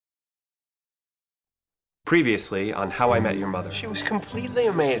Previously on How I Met Your Mother. She was completely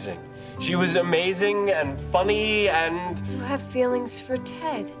amazing. She was amazing and funny and... You have feelings for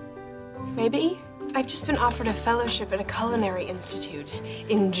Ted. Maybe? I've just been offered a fellowship at a culinary institute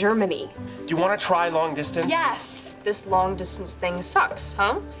in Germany. Do you want to try long distance? Yes! This long distance thing sucks,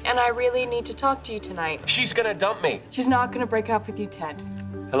 huh? And I really need to talk to you tonight. She's gonna dump me. She's not gonna break up with you, Ted.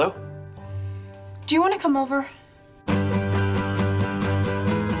 Hello? Do you want to come over?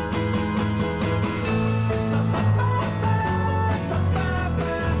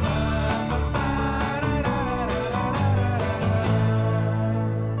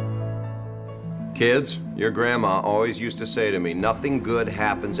 Kids, your grandma always used to say to me, nothing good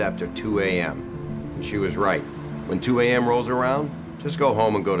happens after 2 a.m. And she was right. When 2 a.m. rolls around, just go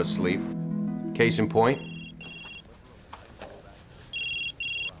home and go to sleep. Case in point.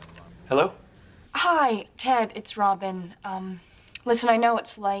 Hello? Hi, Ted, it's Robin. Listen, I know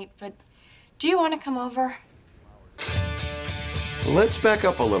it's late, but do you want to come over? Let's back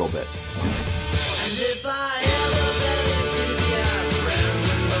up a little bit.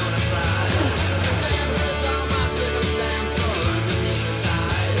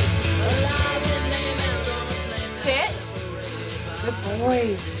 Sit. Good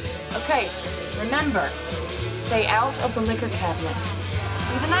boys. Okay, remember, stay out of the liquor cabinet.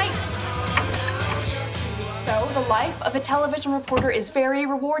 See the night. So, the life of a television reporter is very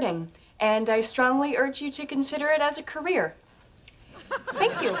rewarding, and I strongly urge you to consider it as a career.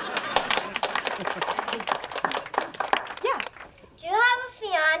 Thank you. Yeah. Do you have a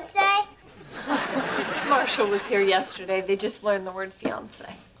fiance? Marshall was here yesterday. They just learned the word fiance.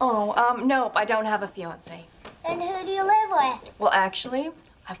 Oh, nope, I don't have a fiance. Then who do you live with? Well, actually,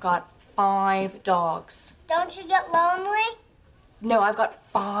 I've got 5 dogs. Don't you get lonely? No, I've got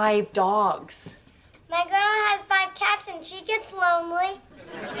 5 dogs. My grandma has 5 cats and she gets lonely.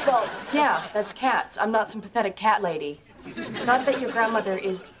 Well, yeah, that's cats. I'm not some pathetic cat lady. Not that your grandmother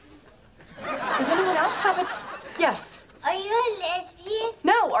is... Does anyone else have a... Yes. Are you a lesbian?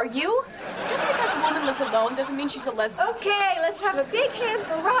 No, are you? Just because a woman lives alone doesn't mean she's a lesbian. Okay, let's have a big hand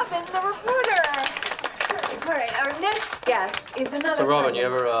for Robin, the reporter. All right, our next guest is another... So, Robin, friend. you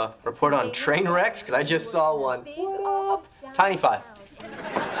ever report on train wrecks? Because I just saw one. Tiny 5.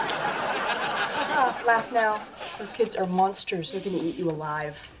 Laugh now. Those kids are monsters. They're gonna eat you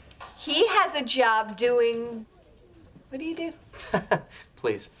alive. He has a job doing... What do you do?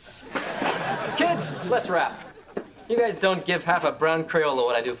 Please. Kids, let's wrap. You guys don't give half a brown Crayola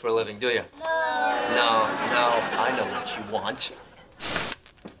what I do for a living, do you? No. No, I know what you want.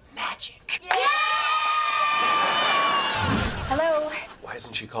 Magic. Hello. Why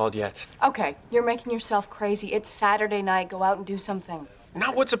hasn't she called yet? Okay, you're making yourself crazy. It's Saturday night. Go out and do something.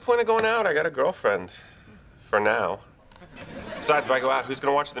 Now, what's the point of going out? I got a girlfriend. For now. Besides, if I go out, who's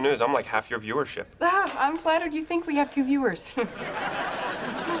gonna watch the news? I'm like half your viewership. I'm flattered you think we have 2 viewers.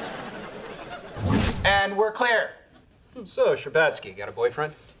 And we're clear. So, Sherbatsky, got a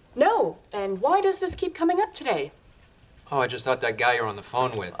boyfriend? No, and why does this keep coming up today? Oh, I just thought that guy you're on the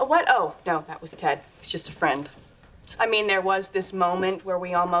phone with. What? Oh, no, that was Ted. He's just a friend. I mean, there was this moment where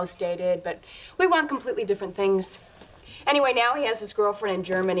we almost dated, but we want completely different things. Anyway, now he has his girlfriend in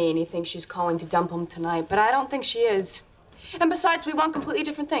Germany, and he thinks she's calling to dump him tonight, but I don't think she is. And besides, we want completely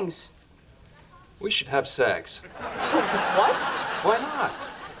different things. We should have sex. What? Why not?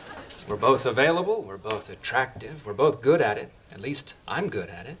 We're both available, we're both attractive, we're both good at it. At least I'm good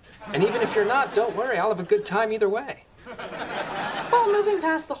at it. And even if you're not, don't worry, I'll have a good time either way. Well, moving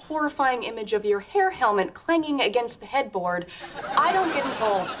past the horrifying image of your hair helmet clanging against the headboard, I don't get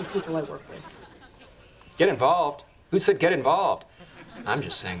involved with people I work with. Get involved? Who said get involved? I'm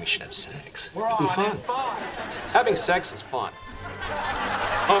just saying we should have sex. It'll be fun. Having sex is fun.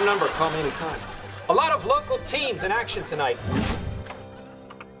 Home number, call me anytime. A lot of local teams in action tonight.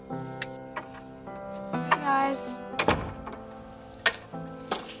 Hey, guys.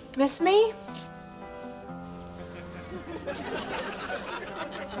 Miss me?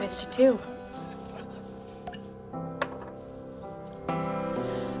 Missed you too.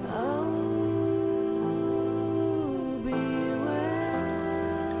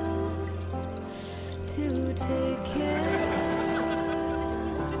 To take care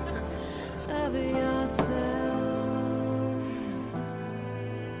of yourself.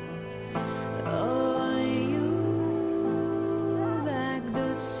 Oh, you lack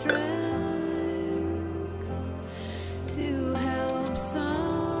the strength to help somebody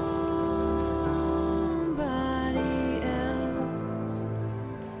else.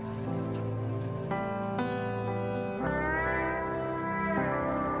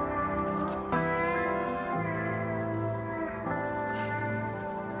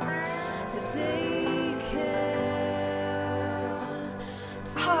 So take care.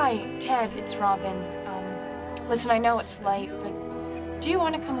 Ted, it's Robin. Listen, I know it's late, but do you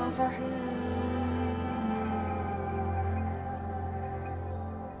want to come over?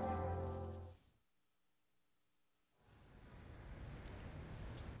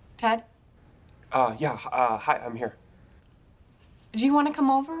 Ted, Yeah, hi, I'm here. do you want to come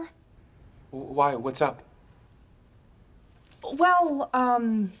over? Why? What's up? Well,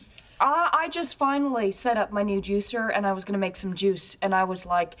 I just finally set up my new juicer, and I was gonna make some juice, and I was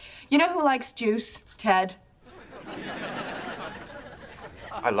like, you know who likes juice? Ted.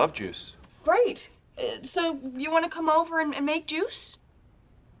 I love juice. Great. So you want to come over and make juice?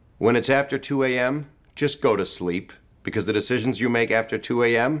 When it's after 2 a.m., just go to sleep, because the decisions you make after 2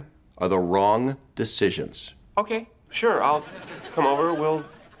 a.m. are the wrong decisions. Okay, sure, I'll come over, we'll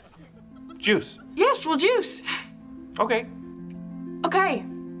juice. Yes, we'll juice. Okay, Okay.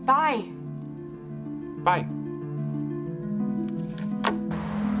 Bye. bye.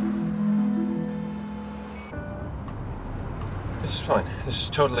 This is fine. This is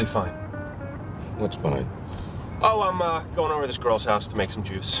totally fine. What's fine? Oh, I'm going over to this girl's house to make some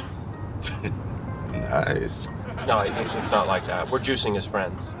juice. Nice. No, it's not like that. We're juicing as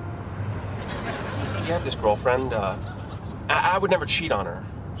friends. See, I have this girlfriend. I would never cheat on her.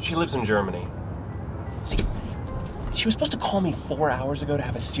 She lives in Germany. See, she was supposed to call me 4 hours ago to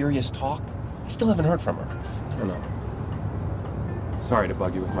have a serious talk. I still haven't heard from her. I don't know. Sorry to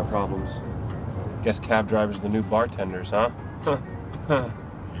bug you with my problems. Guess cab drivers are the new bartenders, huh?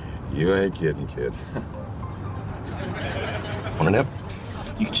 You ain't kidding, kid. Want a nip?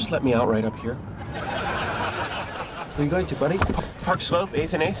 You can just let me out right up here. Where are you going to, buddy? Park Slope,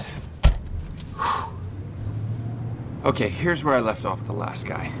 8th and 8th. Okay, here's where I left off with the last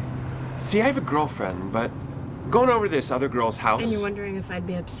guy. See, I have a girlfriend, but I'm going over to this other girl's house. And you're wondering if I'd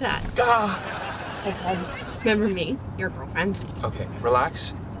be upset. Hi, Ted. Remember me, your girlfriend. Okay,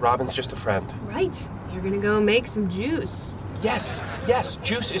 relax. Robin's just a friend. Right. You're gonna go make some juice. Yes,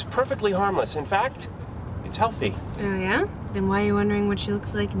 juice is perfectly harmless. In fact, it's healthy. Oh, yeah? Then why are you wondering what she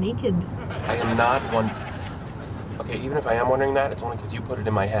looks like naked? I am not one. Okay, even if I am wondering that, it's only because you put it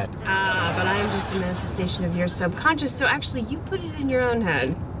in my head. Ah, but I am just a manifestation of your subconscious, so actually you put it in your own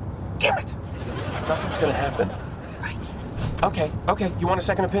head. Damn it! Nothing's gonna happen. Right. Okay, you want a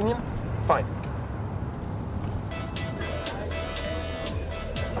second opinion? Fine.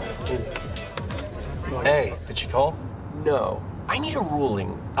 Hey, did she call? No. I need a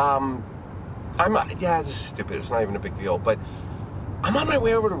ruling. Yeah, this is stupid. It's not even a big deal, but I'm on my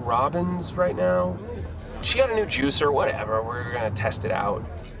way over to Robin's right now. She got a new juicer, whatever. We're gonna test it out.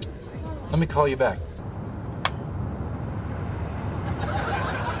 Let me call you back.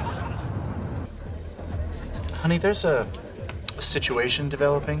 Honey, there's a situation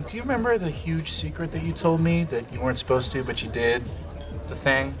developing. Do you remember the huge secret that you told me that you weren't supposed to, but you did? The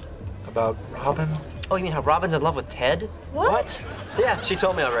thing about Robin? Oh, you mean how Robin's in love with Ted? What? Yeah, she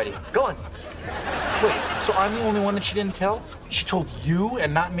told me already. Go on. Wait, so I'm the only one that she didn't tell? She told you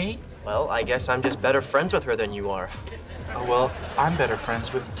and not me? Well, I guess I'm just better friends with her than you are. Oh, well, I'm better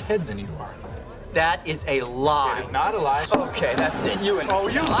friends with Ted than you are. That is a lie. It is not a lie. Okay, that's it. You and Oh,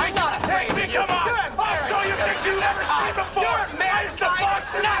 you I'm not afraid. Hey, come on! I'll show you things you've never seen before! You're a man! It's the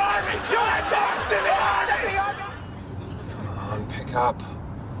box in the army! You're a box in the army! Come on, pick up.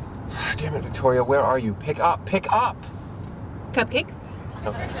 Damn it, Victoria, where are you? Pick up, pick up! Cupcake?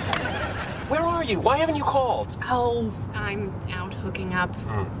 Okay. Where are you? Why haven't you called? Oh, I'm out hooking up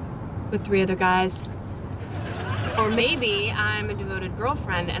with 3 other guys. Or maybe I'm a devoted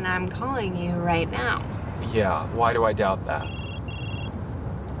girlfriend and I'm calling you right now. Yeah, why do I doubt that?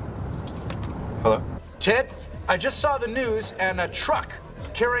 Hello? Ted, I just saw the news and a truck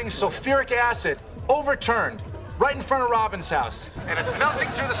carrying sulfuric acid overturned right in front of Robin's house. And it's melting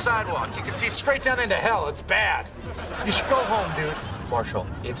through the sidewalk. You can see straight down into hell. It's bad. You should go home, dude. Marshall,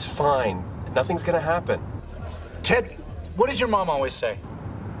 it's fine. Nothing's gonna happen. Ted, what does your mom always say?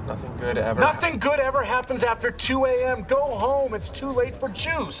 Nothing good ever. Nothing good ever happens after 2 a.m. Go home. It's too late for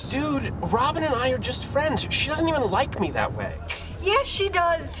juice. Dude, Robin and I are just friends. She doesn't even like me that way. Yes, she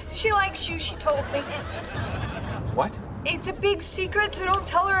does. She likes you, she told me. What? It's a big secret, so don't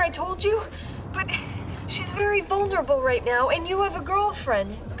tell her I told you. But she's very vulnerable right now, and you have a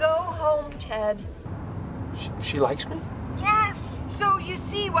girlfriend. Go home, Ted. She likes me? Yes. So you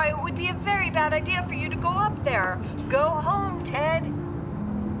see why it would be a very bad idea for you to go up there. Go home, Ted.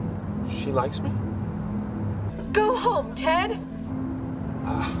 She likes me? Go home, Ted.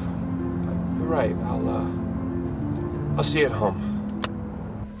 You're right. I'll see you at home.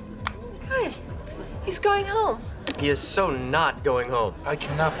 Good. He's going home. He is so not going home. I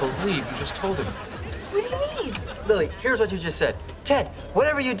cannot believe you just told him. What do you mean? Lily, here's what you just said. Ted,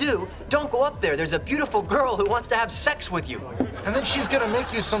 whatever you do, don't go up there. There's a beautiful girl who wants to have sex with you. And then she's gonna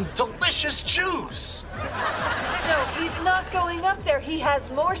make you some delicious juice. No, he's not going up there. He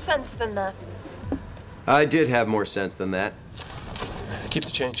has more sense than that. I did have more sense than that. Keep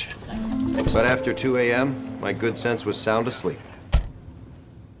the change. But after 2 a.m., my good sense was sound asleep.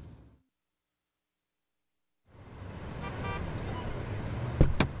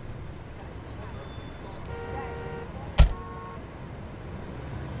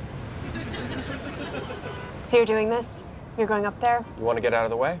 So you're doing this? You're going up there? You want to get out of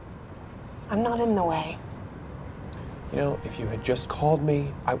the way? I'm not in the way. You know, if you had just called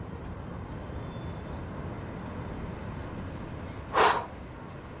me, I...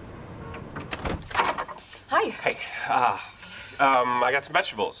 Hi. Hey, I got some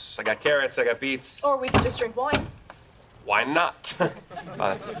vegetables. I got carrots, I got beets. Or we could just drink wine. Why not? Oh,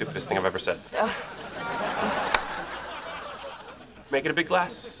 that's the stupidest thing I've ever said. Make it a big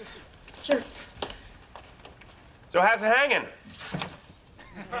glass. Sure. So how's it hanging?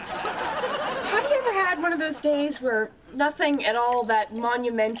 Have you ever had one of those days where nothing at all that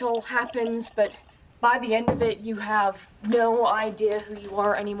monumental happens, but by the end of it, you have no idea who you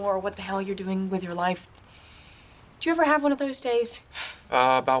are anymore or what the hell you're doing with your life? Do you ever have one of those days?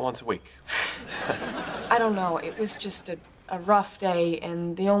 About once a week. I don't know. It was just a rough day,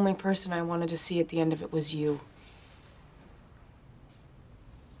 and the only person I wanted to see at the end of it was you.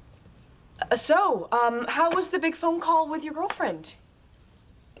 So, how was the big phone call with your girlfriend?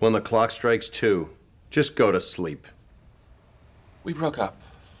 When the clock strikes 2, just go to sleep. We broke up.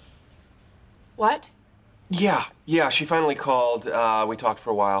 What? Yeah, she finally called. We talked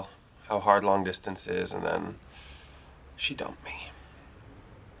for a while, how hard long distance is, and then she dumped me.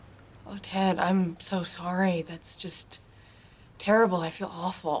 Oh, Ted, I'm so sorry. That's just terrible. I feel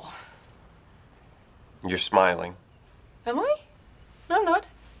awful. You're smiling. Am I? No, I'm not.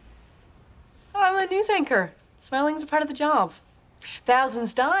 I'm a news anchor. Smiling's a part of the job.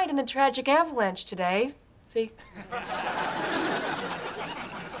 Thousands died in a tragic avalanche today. See?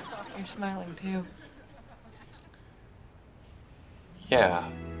 You're smiling, too. Yeah.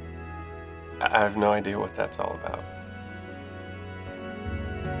 I have no idea what that's all about.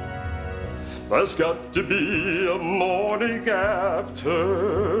 There's got to be a morning after.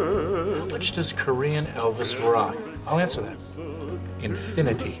 How much does Korean Elvis rock? I'll answer that.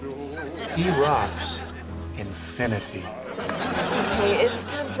 Infinity. He rocks infinity. Okay, it's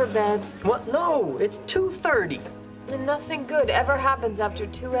time for bed. What? No, it's 2:30. And nothing good ever happens after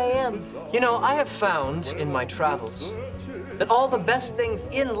 2 a.m. You know, I have found in my travels that all the best things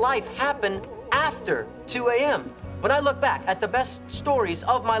in life happen after 2 a.m. When I look back at the best stories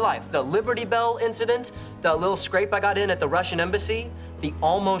of my life, the Liberty Bell incident, the little scrape I got in at the Russian embassy, the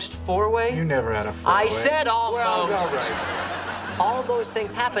almost four-way. You never had a four-way. I said almost. Well, all those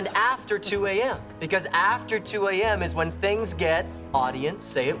things happened after 2 a.m. Because after 2 a.m. is when things get, audience,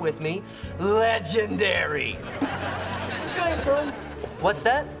 say it with me, legendary. What's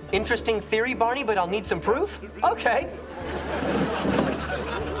that? Interesting theory, Barney, but I'll need some proof? Okay.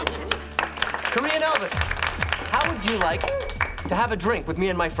 Korean Elvis, how would you like to have a drink with me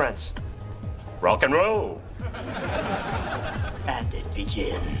and my friends? Rock and roll. And it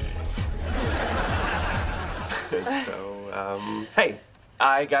begins. So, hey,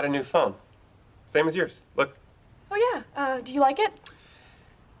 I got a new phone. Same as yours. Look. Oh, yeah. Do you like it?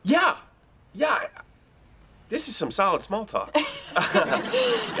 Yeah. This is some solid small talk.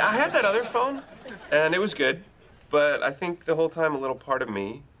 I had that other phone, and it was good, but I think the whole time a little part of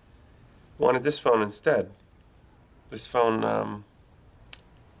me wanted this phone instead. This phone,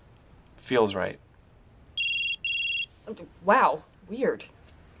 feels right. Wow. Weird.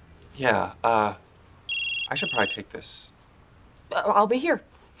 Yeah, I should probably take this. I'll be here.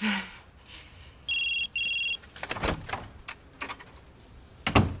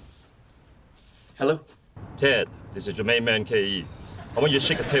 Hello? Ted, this is your main man, K.E. I want you to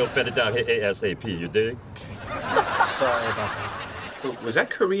shake a tail feather down here ASAP, you dig? Sorry about that. Was that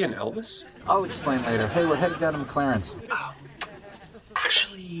Korean Elvis? I'll explain later. Hey, we're headed down to McLaren's.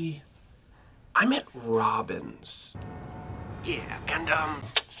 Actually, I'm at Robin's. Yeah, and,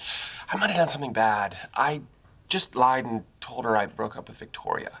 I might have done something bad. I just lied and told her I broke up with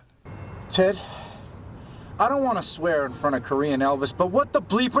Victoria. Ted, I don't want to swear in front of Korean Elvis, but what the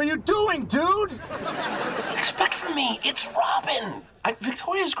bleep are you doing, dude? Expect from me, it's Robin.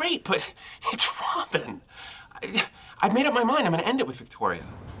 Victoria's great, but it's Robin. I've made up my mind. I'm gonna end it with Victoria.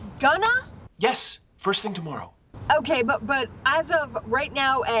 Gonna? Yes, first thing tomorrow. Okay, but as of right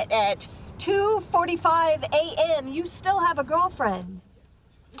now at 2:45 a.m., you still have a girlfriend.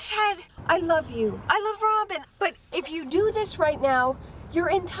 Ted, I love you. I love Robin. But if you do this right now, your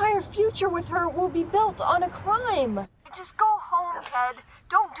entire future with her will be built on a crime. Just go home, Ted.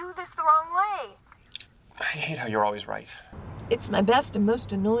 Don't do this the wrong way. I hate how you're always right. It's my best and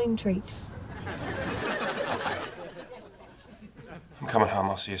most annoying trait. I'm coming home.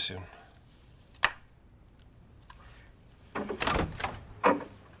 I'll see you soon.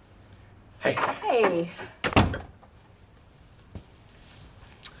 Hey. Hey.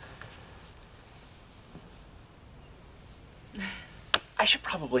 I should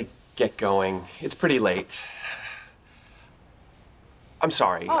probably get going. It's pretty late. I'm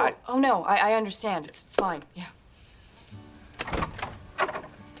sorry. Oh no, I understand. It's fine. Yeah.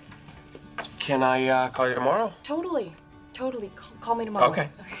 Can I call you tomorrow? Totally. Call me tomorrow. Okay.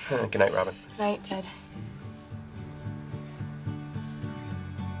 Good night, Robin. Good night, Ted.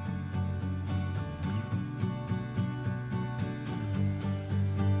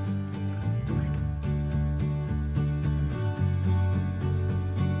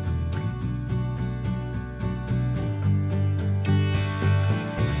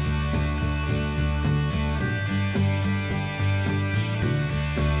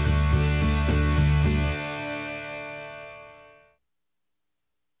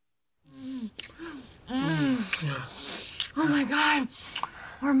 Oh my God,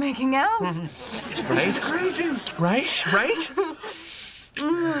 we're making out. Right? It's crazy. Right?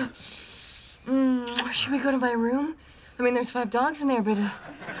 Should we go to my room? I mean, there's 5 dogs in there, but.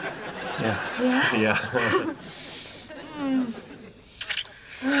 Yeah. Yeah? Yeah.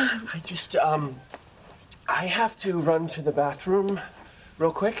 I just, I have to run to the bathroom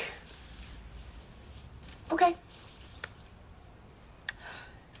real quick. Okay.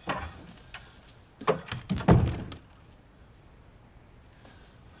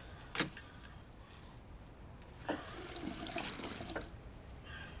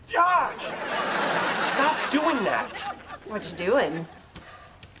 Josh! Stop doing that! What you doing?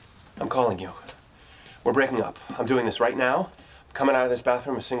 I'm calling you. We're breaking up. I'm doing this right now. I'm coming out of this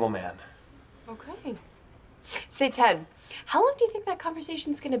bathroom a single man. Okay. Say, Ted, how long do you think that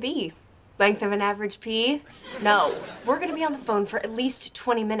conversation's gonna be? Length of an average pee? No. We're gonna be on the phone for at least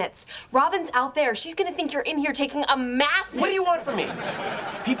 20 minutes. Robin's out there. She's gonna think you're in here taking a massive... What do you want from me?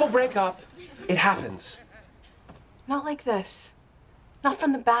 People break up. It happens. Not like this. Not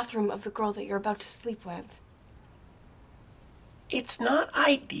from the bathroom of the girl that you're about to sleep with. It's not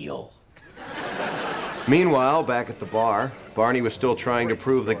ideal. Meanwhile, back at the bar, Barney was still trying to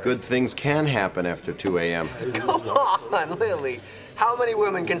prove that good things can happen after 2 a.m. Come on, Lily. How many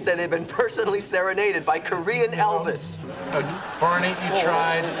women can say they've been personally serenaded by Korean Elvis? Barney, you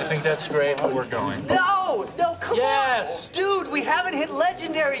tried. I think that's great, but we're going. No, come Yes. on. Dude, we haven't hit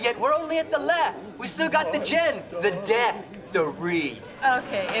legendary yet. We're only at the left. We still got the gen, the death, the re.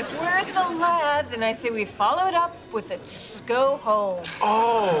 Okay, if we're at the lab, then I say we follow it up with a go home.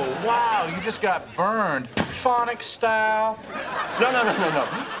 Oh, wow, you just got burned. Phonic style. No.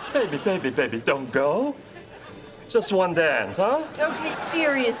 Baby, don't go. Just one dance, huh? Okay,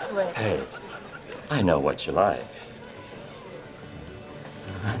 seriously. Hey, I know what you like.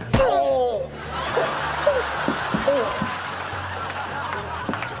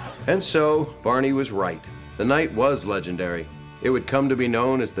 And so, Barney was right. The night was legendary. It would come to be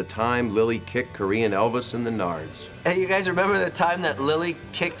known as the time Lily kicked Korean Elvis in the nards. Hey, you guys remember the time that Lily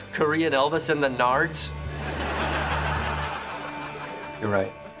kicked Korean Elvis in the nards? You're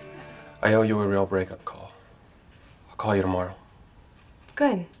right. I owe you a real breakup call. I'll call you tomorrow.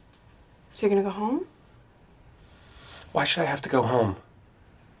 Good. So you're gonna go home? Why should I have to go home?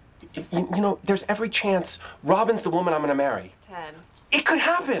 You know, there's every chance Robin's the woman I'm gonna marry. Ted. It could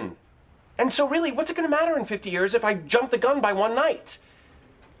happen. And so really, what's it gonna matter in 50 years if I jump the gun by one night?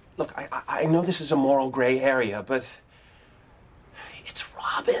 Look, I know this is a moral gray area, but it's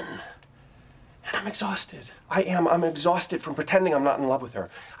Robin. And I'm exhausted. I'm exhausted from pretending I'm not in love with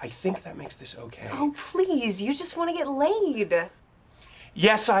her. I think that makes this okay. Oh, please. You just want to get laid.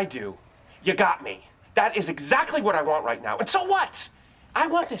 Yes, I do. You got me. That is exactly what I want right now. And so what? I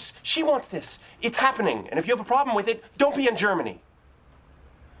want this. She wants this. It's happening. And if you have a problem with it, don't be in Germany.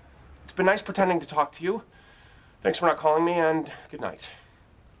 It's been nice pretending to talk to you. Thanks for not calling me, and good night.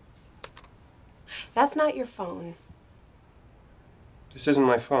 That's not your phone. This isn't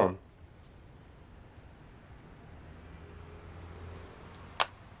my phone.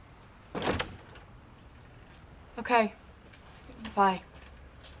 Okay. Bye.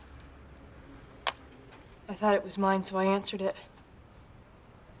 I thought it was mine, so I answered it.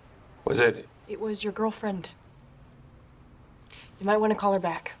 Was it? It was your girlfriend. You might want to call her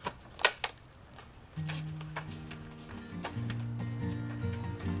back.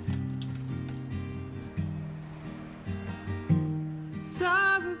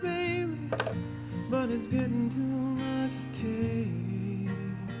 sorry, baby, but it's getting too much to take.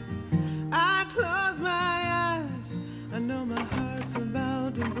 I close my eyes, I know my heart's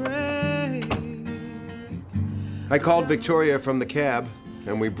about to break. I called Victoria from the cab,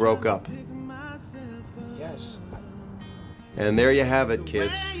 and we broke up. Yes. And there you have it,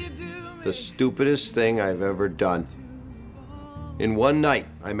 kids. The stupidest thing I've ever done. In one night,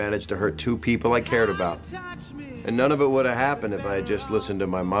 I managed to hurt 2 people I cared about. And none of it would have happened if I had just listened to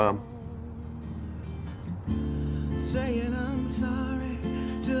my mom. Saying I'm sorry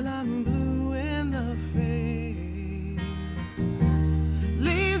till I'm blue in the face.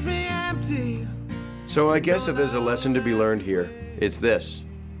 Leaves me empty. So I guess if there's a lesson to be learned here, it's this.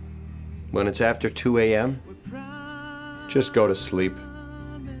 When it's after 2 a.m., just go to sleep.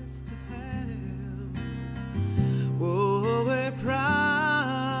 Oh, we promise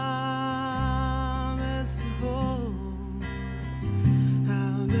to hold.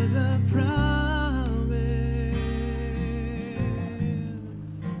 How does a promise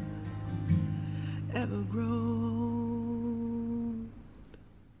ever grow?